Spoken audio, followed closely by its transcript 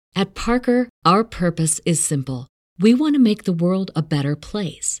At Parker, our purpose is simple. We want to make the world a better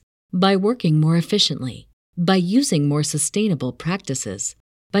place by working more efficiently, by using more sustainable practices,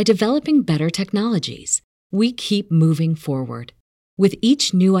 by developing better technologies. We keep moving forward. With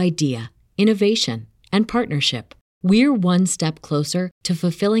each new idea, innovation, and partnership, we're one step closer to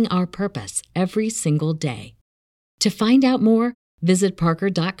fulfilling our purpose every single day. To find out more, visit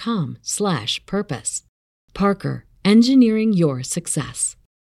parker.com/purpose. Parker, engineering your success.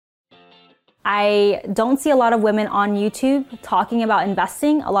 I don't see a lot of women on YouTube talking about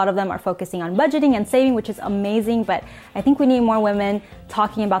investing. A lot of them are focusing on budgeting and saving, which is amazing, but I think we need more women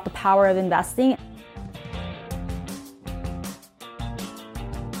talking about the power of investing.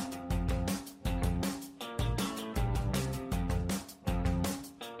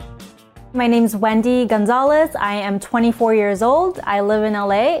 My name's Wendy Gonzalez. I am 24 years old. I live in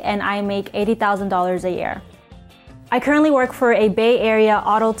LA and I make $80,000 a year. I currently work for a Bay Area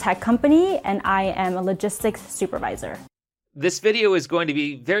auto tech company and I am a logistics supervisor. This video is going to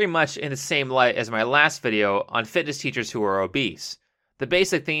be very much in the same light as my last video on fitness teachers who are obese. The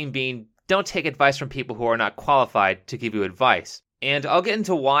basic theme being, don't take advice from people who are not qualified to give you advice. And I'll get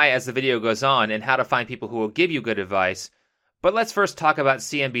into why as the video goes on and how to find people who will give you good advice. But let's first talk about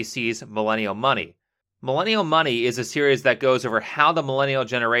CNBC's Millennial Money. Millennial Money is a series that goes over how the millennial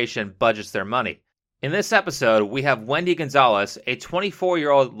generation budgets their money. In this episode, we have Wendy Gonzalez, a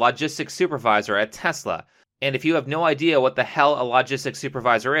 24-year-old logistics supervisor at Tesla. And if you have no idea what the hell a logistics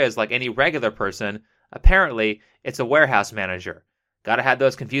supervisor is, like any regular person, apparently it's a warehouse manager. Gotta have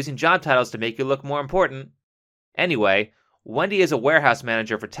those confusing job titles to make you look more important. Anyway, Wendy is a warehouse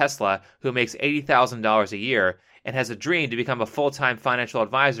manager for Tesla who makes $80,000 a year and has a dream to become a full-time financial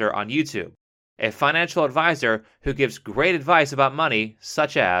advisor on YouTube. A financial advisor who gives great advice about money,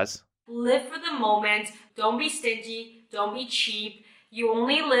 such as, live for the moment, don't be stingy, don't be cheap. You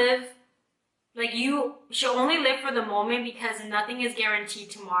should only live for the moment because nothing is guaranteed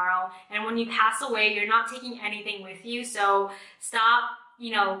tomorrow. And when you pass away, you're not taking anything with you. So stop,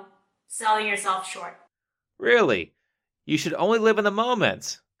 selling yourself short. Really? You should only live in the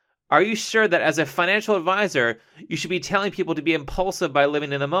moment. Are you sure that as a financial advisor, you should be telling people to be impulsive by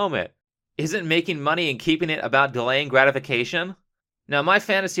living in the moment? Isn't making money and keeping it about delaying gratification? Now, my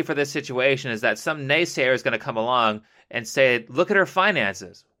fantasy for this situation is that some naysayer is going to come along and say, look at her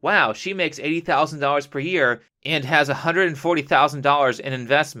finances. Wow, she makes $80,000 per year and has $140,000 in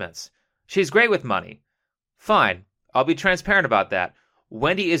investments. She's great with money. Fine, I'll be transparent about that.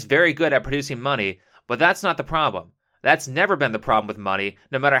 Wendy is very good at producing money, but that's not the problem. That's never been the problem with money,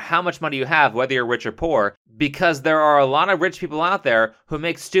 no matter how much money you have, whether you're rich or poor, because there are a lot of rich people out there who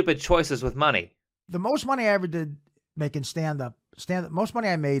make stupid choices with money. The most money I ever did making stand-up, most money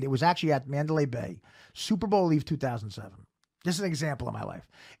I made, it was actually at Mandalay Bay, Super Bowl Eve 2007. This is an example of my life.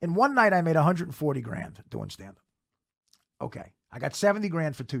 In one night, I made 140 grand doing stand-up. Okay. I got 70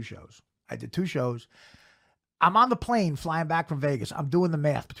 grand for 2 shows. I did 2 shows. I'm on the plane flying back from Vegas. I'm doing the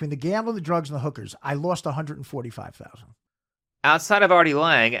math. Between the gambling, the drugs, and the hookers, I lost 145,000. Outside of Artie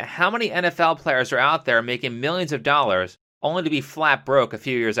Lang, how many NFL players are out there making millions of dollars only to be flat broke a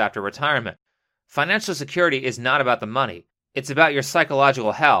few years after retirement? Financial security is not about the money. It's about your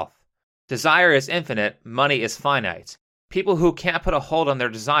psychological health. Desire is infinite, money is finite. People who can't put a hold on their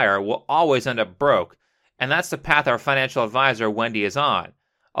desire will always end up broke, and that's the path our financial advisor Wendy is on.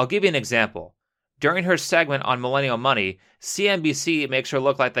 I'll give you an example. During her segment on Millennial Money, CNBC makes her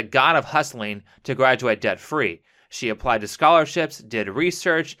look like the god of hustling to graduate debt-free. She applied to scholarships, did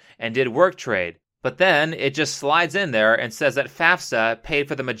research, and did work trade. But then it just slides in there and says that FAFSA paid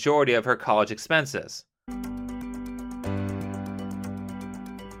for the majority of her college expenses.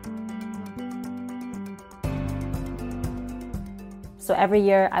 So every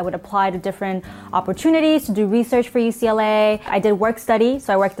year I would apply to different opportunities to do research for UCLA. I did work study,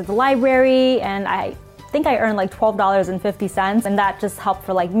 so I worked at the library and I think I earned like $12.50, and that just helped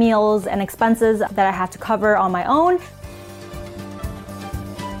for like meals and expenses that I had to cover on my own.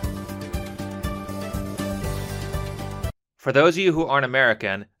 For those of you who aren't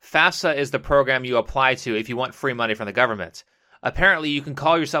American, FAFSA is the program you apply to if you want free money from the government. Apparently, you can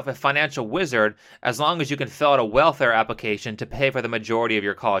call yourself a financial wizard as long as you can fill out a welfare application to pay for the majority of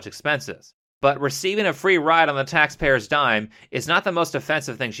your college expenses. But receiving a free ride on the taxpayer's dime is not the most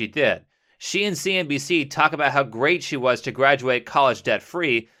offensive thing she did. She and CNBC talk about how great she was to graduate college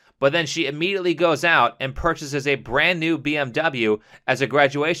debt-free, but then she immediately goes out and purchases a brand new BMW as a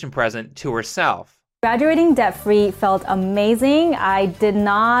graduation present to herself. Graduating debt-free felt amazing. I did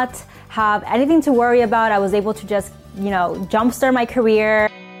not have anything to worry about. I was able to just, jumpstart my career.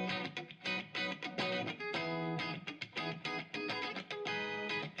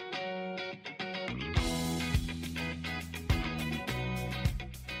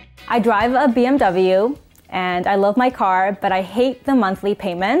 I drive a BMW and I love my car, but I hate the monthly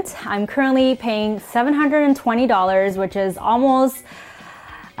payment. I'm currently paying $720, which is almost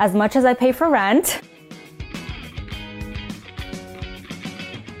as much as I pay for rent.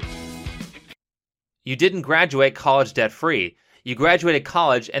 You didn't graduate college debt-free. You graduated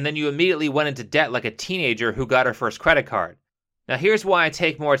college and then you immediately went into debt like a teenager who got her first credit card. Now here's why I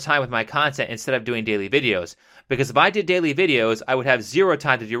take more time with my content instead of doing daily videos. Because if I did daily videos, I would have zero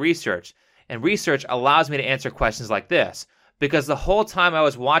time to do research. And research allows me to answer questions like this. Because the whole time I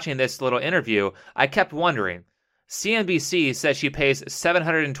was watching this little interview, I kept wondering. CNBC says she pays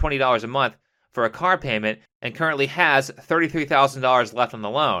 $720 a month for a car payment and currently has $33,000 left on the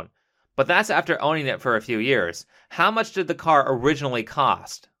loan. But that's after owning it for a few years. How much did the car originally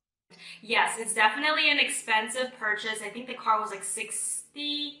cost? Yes, it's definitely an expensive purchase. I think the car was like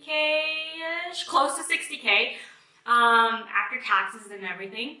 $60K-ish, close to $60K, after taxes and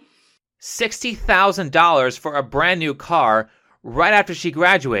everything. $60,000 for a brand new car right after she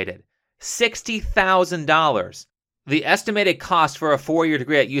graduated. $60,000. The estimated cost for a 4-year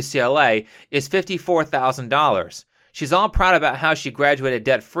degree at UCLA is $54,000. She's all proud about how she graduated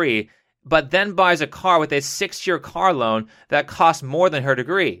debt-free, but then buys a car with a 6-year car loan that costs more than her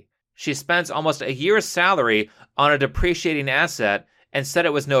degree. She spends almost a year's salary on a depreciating asset and said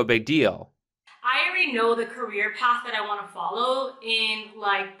it was no big deal. I already know the career path that I want to follow in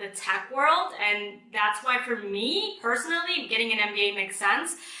like the tech world, and that's why for me personally getting an MBA makes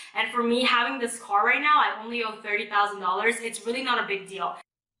sense. And for me having this car right now, I only owe $30,000. It's really not a big deal.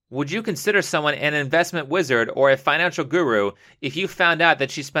 Would you consider someone an investment wizard or a financial guru if you found out that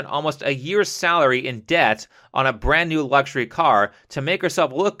she spent almost a year's salary in debt on a brand new luxury car to make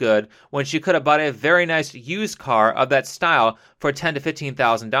herself look good when she could have bought a very nice used car of that style for $10,000 to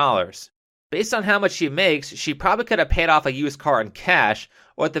 $15,000? Based on how much she makes, she probably could have paid off a used car in cash,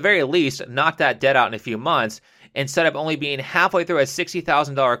 or at the very least, knocked that debt out in a few months, instead of only being halfway through a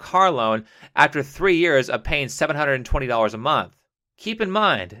 $60,000 car loan after 3 years of paying $720 a month. Keep in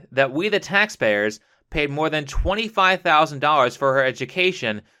mind that we, the taxpayers, paid more than $25,000 for her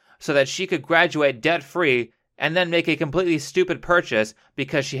education so that she could graduate debt-free and then make a completely stupid purchase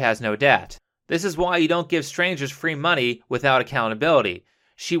because she has no debt. This is why you don't give strangers free money without accountability.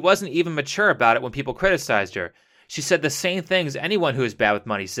 She wasn't even mature about it when people criticized her. She said the same things anyone who is bad with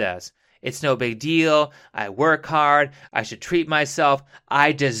money says. It's no big deal. I work hard. I should treat myself.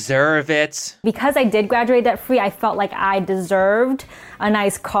 I deserve it. Because I did graduate debt-free, I felt like I deserved a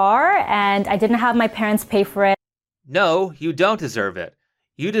nice car and I didn't have my parents pay for it. No, you don't deserve it.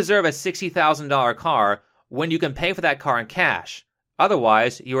 You deserve a $60,000 car when you can pay for that car in cash.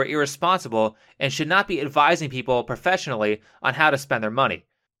 Otherwise, you are irresponsible and should not be advising people professionally on how to spend their money.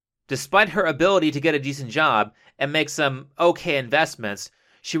 Despite her ability to get a decent job and make some okay investments,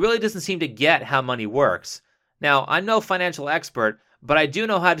 she really doesn't seem to get how money works. Now, I'm no financial expert, but I do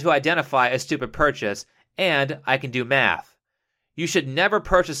know how to identify a stupid purchase, and I can do math. You should never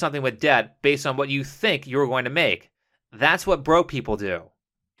purchase something with debt based on what you think you're going to make. That's what broke people do.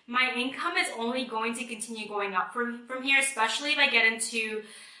 My income is only going to continue going up from here, especially if I get into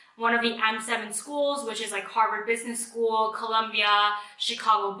one of the M7 schools, which is like Harvard Business School, Columbia,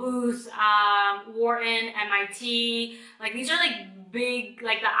 Chicago Booth, Wharton, MIT. Like these are like big,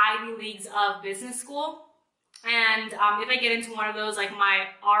 like the Ivy Leagues of business school. And if I get into one of those, like my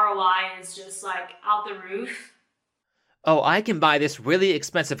ROI is just like out the roof. Oh, I can buy this really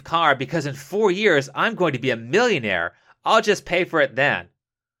expensive car because in 4 years I'm going to be a millionaire. I'll just pay for it then.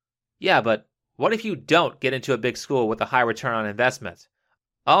 Yeah, but what if you don't get into a big school with a high return on investment?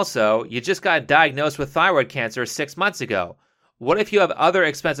 Also, you just got diagnosed with thyroid cancer 6 months ago. What if you have other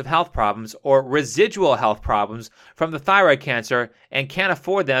expensive health problems or residual health problems from the thyroid cancer and can't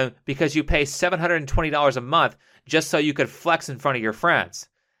afford them because you pay $720 a month just so you could flex in front of your friends?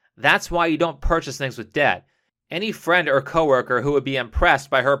 That's why you don't purchase things with debt. Any friend or coworker who would be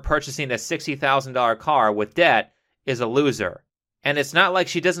impressed by her purchasing a $60,000 car with debt is a loser. And it's not like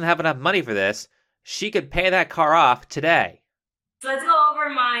she doesn't have enough money for this. She could pay that car off today. So let's go over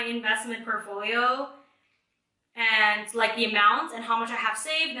my investment portfolio and like the amounts and how much I have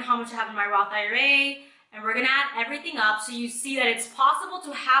saved and how much I have in my Roth IRA. And we're gonna add everything up so you see that it's possible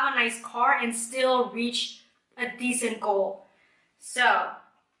to have a nice car and still reach a decent goal. So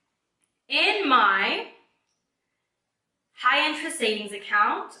in my high interest savings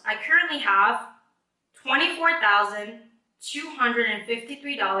account, I currently have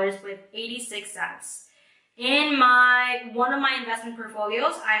 $24,253.86. In one of my investment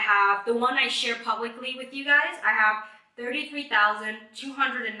portfolios, I have the one I share publicly with you guys. I have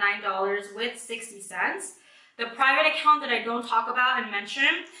 $33,209.60. The private account that I don't talk about and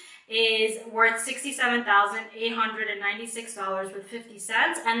mention is worth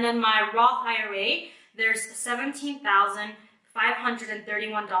 $67,896.50. And then my Roth IRA, there's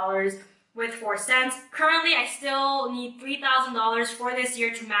 $17,531.04. Currently, I still need $3,000 for this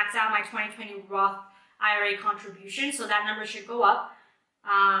year to max out my 2020 Roth IRA contribution, so that number should go up.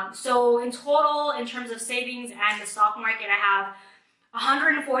 So in total, in terms of savings and the stock market, I have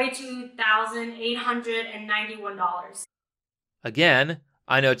 $142,891. Again,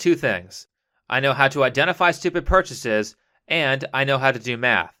 I know two things. I know how to identify stupid purchases, and I know how to do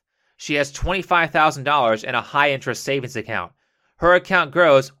math. She has $25,000 in a high-interest savings account. Her account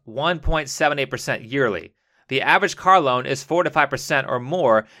grows 1.78% yearly. The average car loan is 4 to 5% or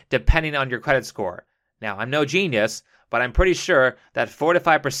more, depending on your credit score. Now, I'm no genius, but I'm pretty sure that 4 to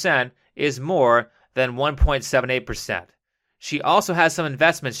 5% is more than 1.78%. She also has some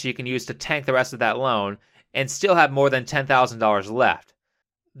investments she can use to tank the rest of that loan and still have more than $10,000 left.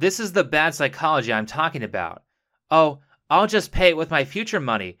 This is the bad psychology I'm talking about. Oh, I'll just pay it with my future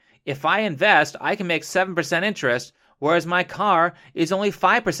money. If I invest, I can make 7% interest, whereas my car is only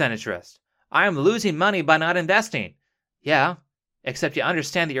 5% interest. I am losing money by not investing. Yeah, except you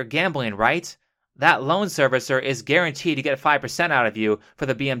understand that you're gambling, right? That loan servicer is guaranteed to get 5% out of you for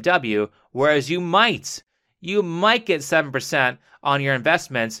the BMW, whereas you might get 7% on your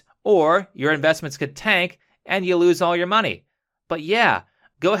investments, or your investments could tank and you lose all your money. But yeah,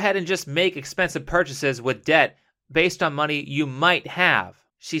 go ahead and just make expensive purchases with debt based on money you might have.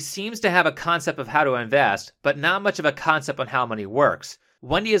 She seems to have a concept of how to invest, but not much of a concept on how money works.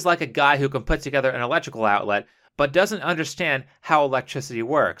 Wendy is like a guy who can put together an electrical outlet, but doesn't understand how electricity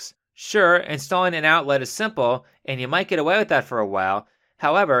works. Sure, installing an outlet is simple, and you might get away with that for a while.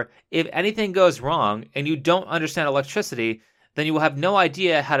 However, if anything goes wrong and you don't understand electricity, then you will have no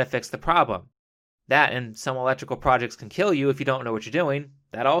idea how to fix the problem. That and some electrical projects can kill you if you don't know what you're doing.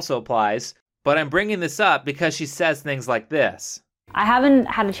 That also applies. But I'm bringing this up because she says things like this. I haven't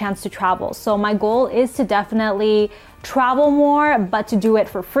had a chance to travel, so my goal is to definitely travel more, but to do it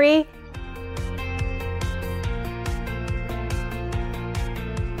for free.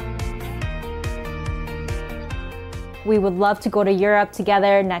 We would love to go to Europe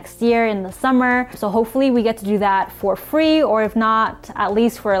together next year in the summer. So hopefully we get to do that for free, or if not, at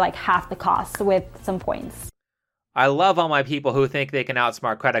least for like half the cost with some points. I love all my people who think they can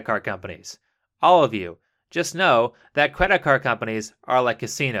outsmart credit card companies. All of you, just know that credit card companies are like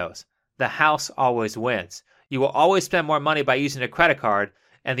casinos. The house always wins. You will always spend more money by using a credit card,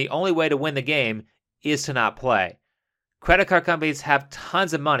 and the only way to win the game is to not play. Credit card companies have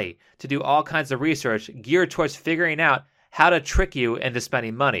tons of money to do all kinds of research geared towards figuring out how to trick you into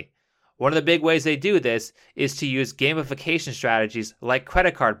spending money. One of the big ways they do this is to use gamification strategies like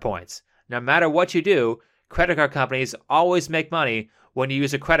credit card points. No matter what you do, credit card companies always make money when you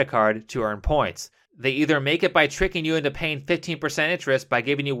use a credit card to earn points. They either make it by tricking you into paying 15% interest by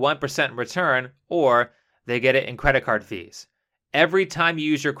giving you 1% in return, or they get it in credit card fees. Every time you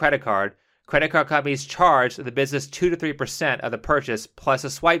use your credit card companies charge the business 2 to 3% of the purchase plus a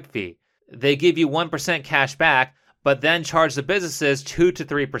swipe fee. They give you 1% cash back, but then charge the businesses 2 to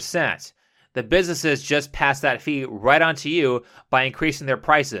 3%. The businesses just pass that fee right on to you by increasing their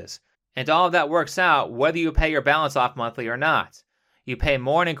prices. And all of that works out whether you pay your balance off monthly or not. You pay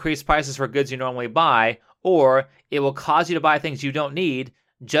more in increased prices for goods you normally buy, or it will cause you to buy things you don't need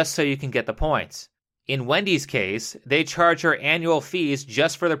just so you can get the points. In Wendy's case, they charge her annual fees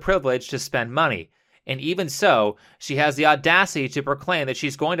just for the privilege to spend money. And even so, she has the audacity to proclaim that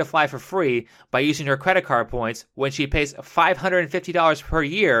she's going to fly for free by using her credit card points when she pays $550 per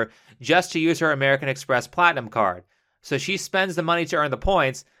year just to use her American Express Platinum card. So she spends the money to earn the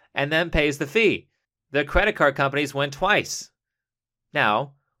points and then pays the fee. The credit card companies win twice.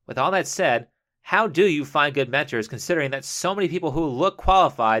 Now, with all that said, how do you find good mentors considering that so many people who look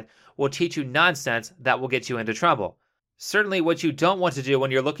qualified will teach you nonsense that will get you into trouble? Certainly what you don't want to do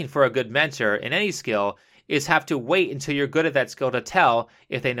when you're looking for a good mentor in any skill is have to wait until you're good at that skill to tell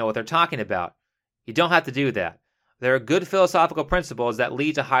if they know what they're talking about. You don't have to do that. There are good philosophical principles that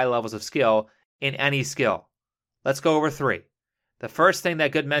lead to high levels of skill in any skill. Let's go over 3. The first thing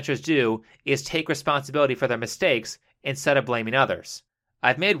that good mentors do is take responsibility for their mistakes instead of blaming others.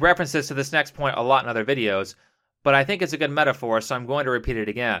 I've made references to this next point a lot in other videos, but I think it's a good metaphor, so I'm going to repeat it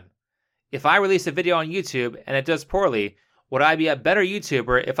again. If I release a video on YouTube and it does poorly, would I be a better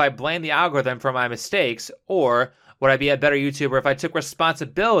YouTuber if I blame the algorithm for my mistakes, or would I be a better YouTuber if I took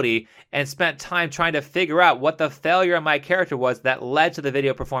responsibility and spent time trying to figure out what the failure of my character was that led to the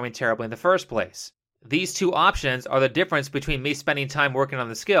video performing terribly in the first place? These two options are the difference between me spending time working on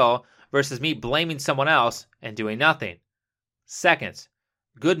the skill versus me blaming someone else and doing nothing. Second,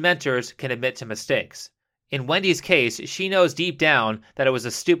 Good mentors can admit to mistakes. In Wendy's case, she knows deep down that it was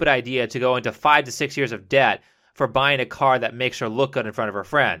a stupid idea to go into 5 to 6 years of debt for buying a car that makes her look good in front of her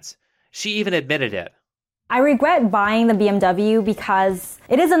friends. She even admitted it. I regret buying the BMW because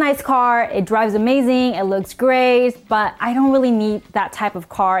it is a nice car, it drives amazing, it looks great, but I don't really need that type of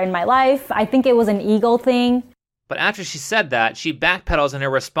car in my life. I think it was an ego thing. But after she said that, she backpedals in her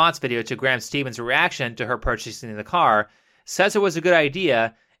response video to Graham Stevens' reaction to her purchasing the car, says it was a good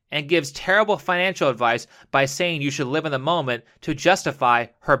idea, and gives terrible financial advice by saying you should live in the moment to justify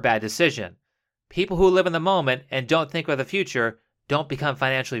her bad decision. People who live in the moment and don't think of the future don't become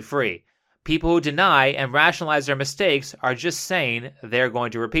financially free. People who deny and rationalize their mistakes are just saying they're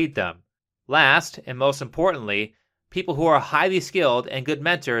going to repeat them. Last, and most importantly, people who are highly skilled and good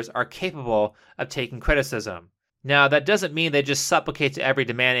mentors are capable of taking criticism. Now, that doesn't mean they just supplicate to every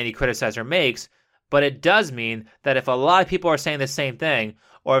demand any criticizer makes, but it does mean that if a lot of people are saying the same thing,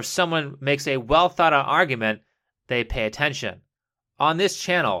 or if someone makes a well-thought-out argument, they pay attention. On this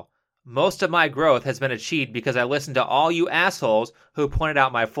channel, most of my growth has been achieved because I listened to all you assholes who pointed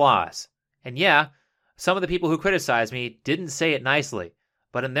out my flaws. And yeah, some of the people who criticize me didn't say it nicely,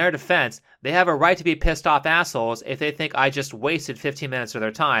 but in their defense, they have a right to be pissed off assholes if they think I just wasted 15 minutes of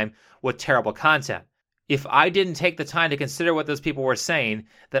their time with terrible content. If I didn't take the time to consider what those people were saying,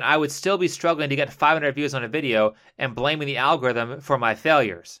 then I would still be struggling to get 500 views on a video and blaming the algorithm for my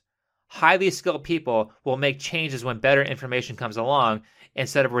failures. Highly skilled people will make changes when better information comes along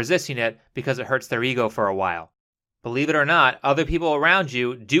instead of resisting it because it hurts their ego for a while. Believe it or not, other people around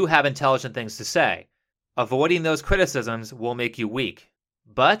you do have intelligent things to say. Avoiding those criticisms will make you weak.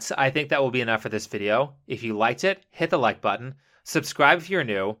 But I think that will be enough for this video. If you liked it, hit the like button, subscribe if you're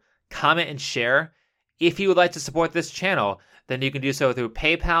new, comment and share. If you would like to support this channel, then you can do so through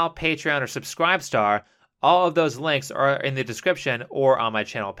PayPal, Patreon, or Subscribestar. All of those links are in the description or on my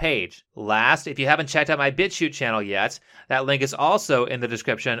channel page. Last, if you haven't checked out my BitChute channel yet, that link is also in the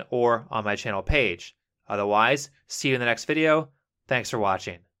description or on my channel page. Otherwise, see you in the next video. Thanks for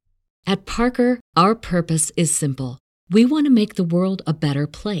watching. At Parker, our purpose is simple. We want to make the world a better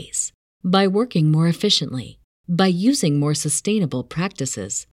place by working more efficiently, by using more sustainable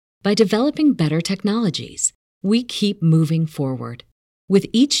practices, by developing better technologies. We keep moving forward. With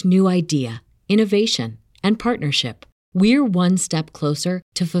each new idea, innovation, and partnership, we're one step closer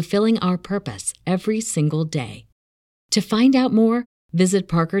to fulfilling our purpose every single day. To find out more, visit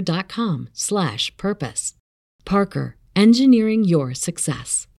parker.com/purpose. Parker, engineering your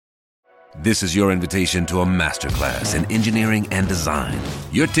success. This is your invitation to a masterclass in engineering and design.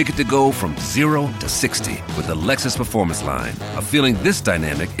 Your ticket to go from 0 to 60 with the Lexus Performance Line. A feeling this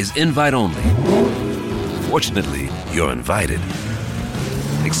dynamic is invite only. Fortunately, you're invited.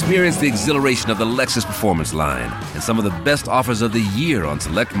 Experience the exhilaration of the Lexus Performance Line and some of the best offers of the year on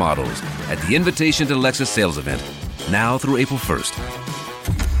select models at the Invitation to Lexus sales event, now through April 1st.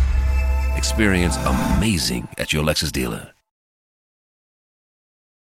 Experience amazing at your Lexus dealer.